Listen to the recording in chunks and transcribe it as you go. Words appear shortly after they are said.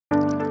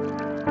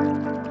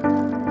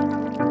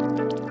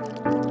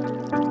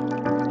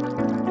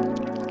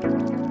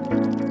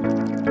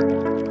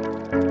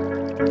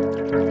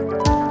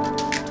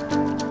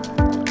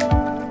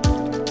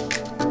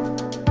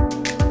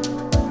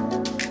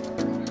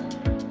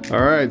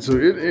All right, so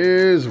it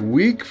is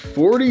week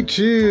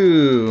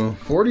 42.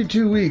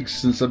 42 weeks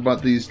since I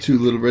bought these two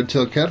little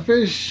red-tailed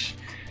catfish.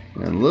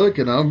 And look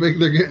at how big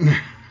they're getting.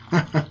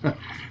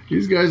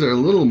 These guys are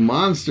little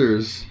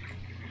monsters,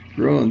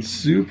 growing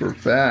super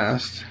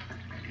fast.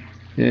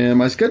 And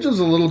my schedule's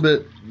a little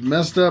bit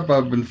messed up.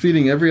 I've been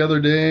feeding every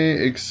other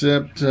day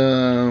except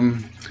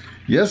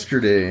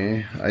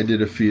yesterday I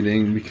did a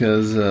feeding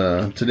because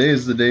today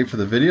is the day for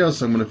the video,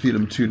 so I'm going to feed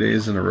them 2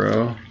 days in a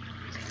row.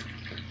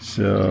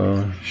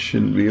 So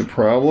shouldn't be a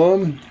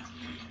problem.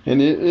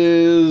 And it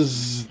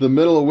is the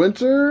middle of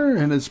winter,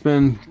 and it's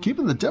been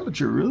keeping the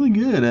temperature really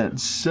good at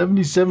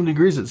 77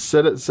 degrees. It's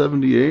set at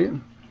 78.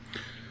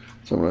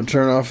 So I'm going to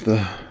turn off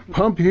the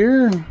pump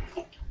here.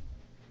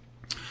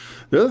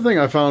 The other thing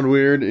I found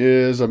weird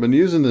is I've been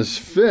using this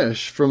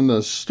fish from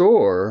the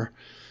store,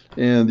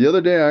 and the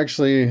other day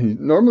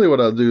normally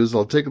what I'll do is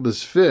I'll take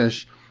this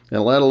fish and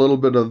I'll add a little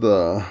bit of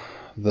the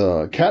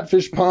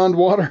catfish pond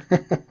water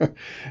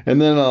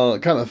and then I'll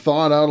kind of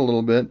thaw it out a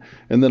little bit,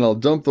 and then I'll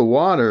dump the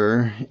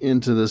water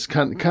into this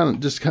kind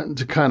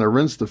of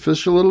rinse the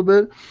fish a little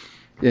bit.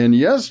 And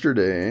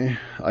yesterday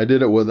I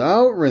did it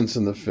without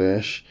rinsing the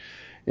fish,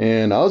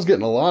 and I was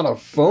getting a lot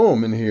of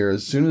foam in here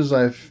as soon as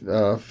I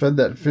fed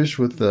that fish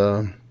with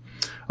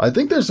I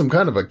think there's some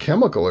kind of a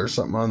chemical or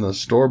something on the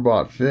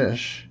store-bought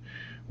fish,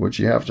 which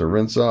you have to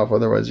rinse off,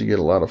 otherwise you get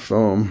a lot of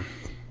foam,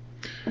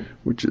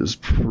 which is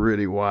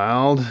pretty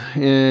wild.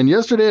 And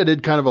yesterday I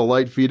did kind of a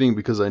light feeding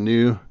because I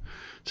knew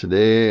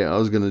today I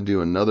was going to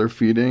do another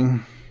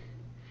feeding.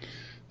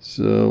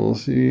 So we'll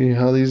see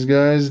how these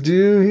guys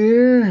do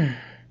here.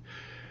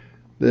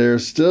 They're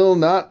still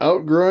not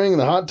outgrowing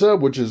the hot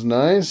tub, which is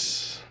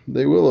nice.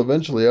 They will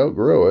eventually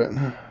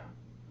outgrow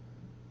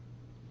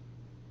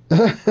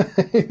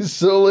it. He's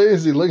so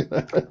lazy. Look at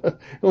that.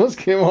 Almost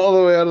came all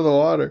the way out of the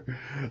water.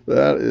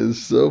 That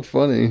is so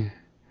funny.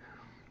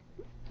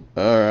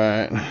 All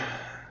right.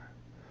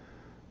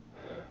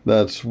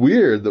 That's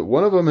weird that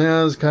one of them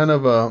has kind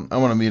of a... I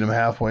want to meet him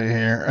halfway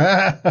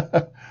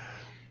here.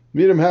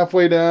 Meet him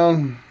halfway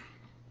down.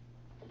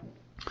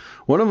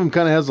 One of them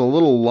kind of has a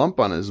little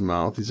lump on his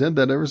mouth. He's had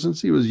that ever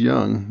since he was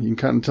young. You can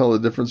kind of tell the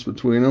difference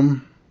between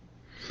them.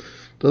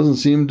 Doesn't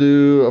seem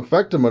to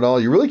affect him at all.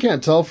 You really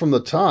can't tell from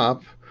the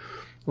top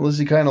unless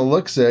he kind of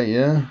looks at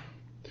you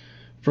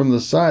from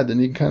the side. Then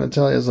you can kind of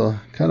tell he has a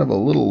kind of a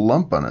little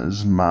lump on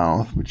his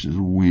mouth, which is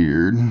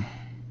weird.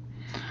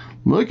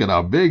 Look at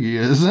how big he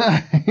is.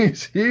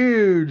 He's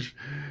huge.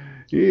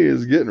 He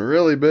is getting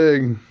really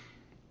big.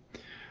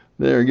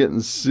 They're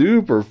getting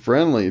super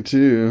friendly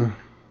too.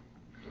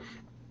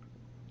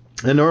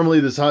 And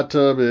normally this hot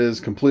tub is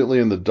completely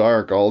in the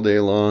dark all day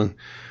long.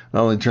 I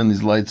only turn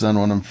these lights on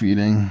when I'm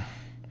feeding.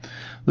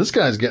 This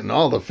guy's getting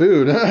all the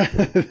food.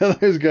 The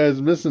other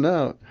guy's missing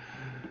out.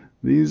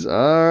 These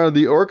are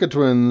the Orca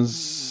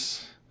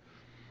twins.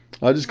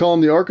 I just call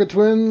them the Orca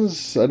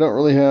twins. I don't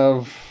really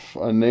have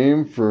a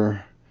name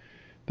for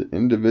the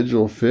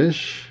individual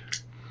fish.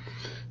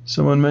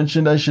 Someone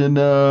mentioned I should,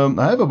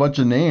 I have a bunch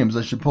of names.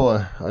 I should pull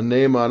a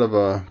name out of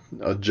a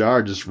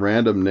jar, just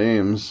random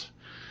names,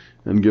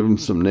 and give them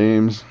some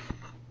names.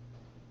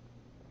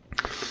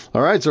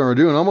 All right, so we're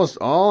doing almost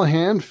all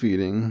hand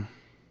feeding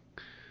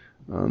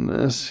on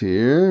this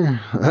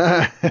here.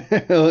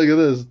 Look at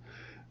this.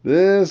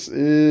 This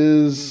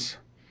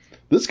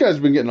guy's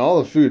been getting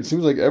all the food. It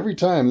seems like every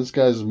time this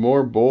guy's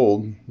more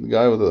bold. The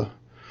guy with the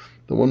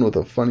one with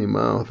a funny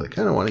mouth. I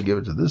kind of want to give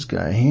it to this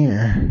guy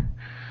here.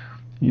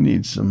 He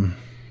needs some.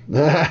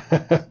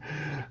 There's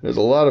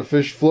a lot of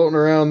fish floating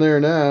around there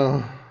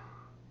now.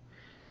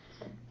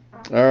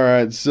 All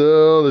right,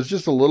 so there's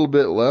just a little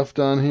bit left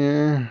on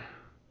here.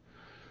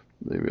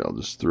 Maybe I'll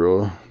just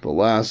throw the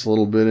last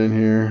little bit in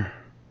here.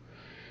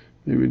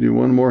 Maybe do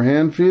one more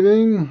hand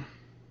feeding.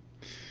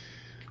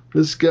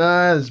 This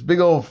guy, this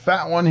big old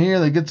fat one here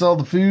that gets all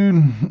the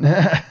food.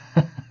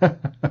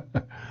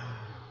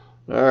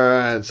 All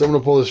right, so I'm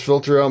going to pull this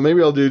filter out.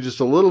 Maybe I'll do just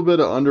a little bit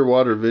of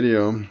underwater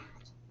video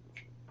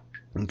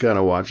and kind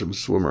of watch them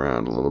swim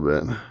around a little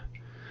bit.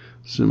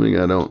 Assuming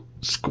I don't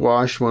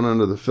squash one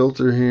under the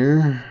filter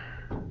here.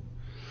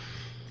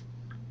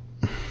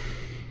 And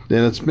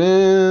it's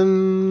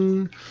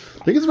been,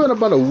 I think it's been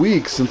about a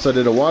week since I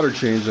did a water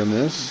change on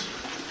this.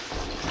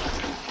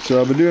 So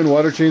I've been doing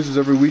water changes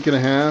every week and a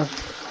half.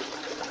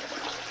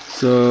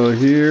 So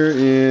here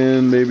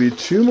in maybe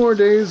 2 more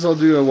days, I'll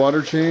do a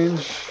water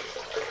change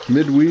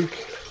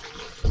midweek.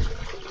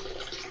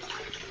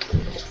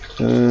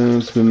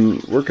 It's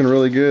been working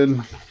really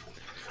good.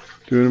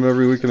 Doing them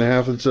every week and a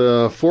half. It's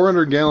a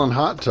 400-gallon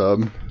hot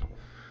tub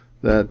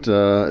that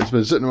it's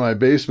been sitting in my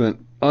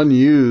basement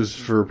unused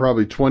for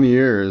probably 20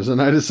 years,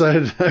 and I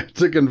decided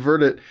to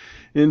convert it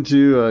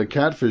into a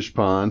catfish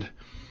pond.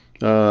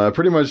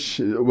 Pretty much,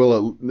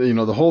 well,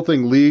 the whole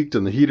thing leaked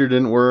and the heater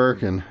didn't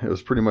work, and it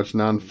was pretty much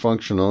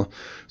non-functional.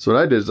 So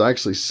what I did is I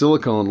actually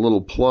silicone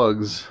little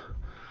plugs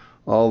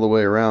all the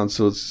way around,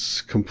 so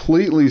it's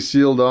completely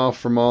sealed off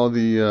from all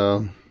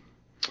the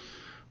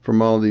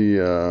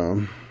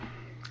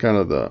kind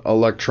of the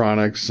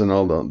electronics and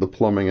all the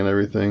plumbing and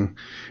everything.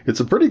 It's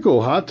a pretty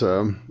cool hot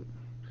tub,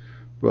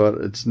 but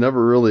it's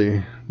never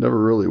really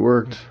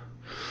worked.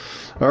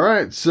 All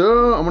right,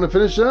 so I'm gonna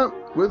finish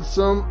up with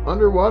some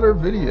underwater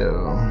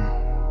video.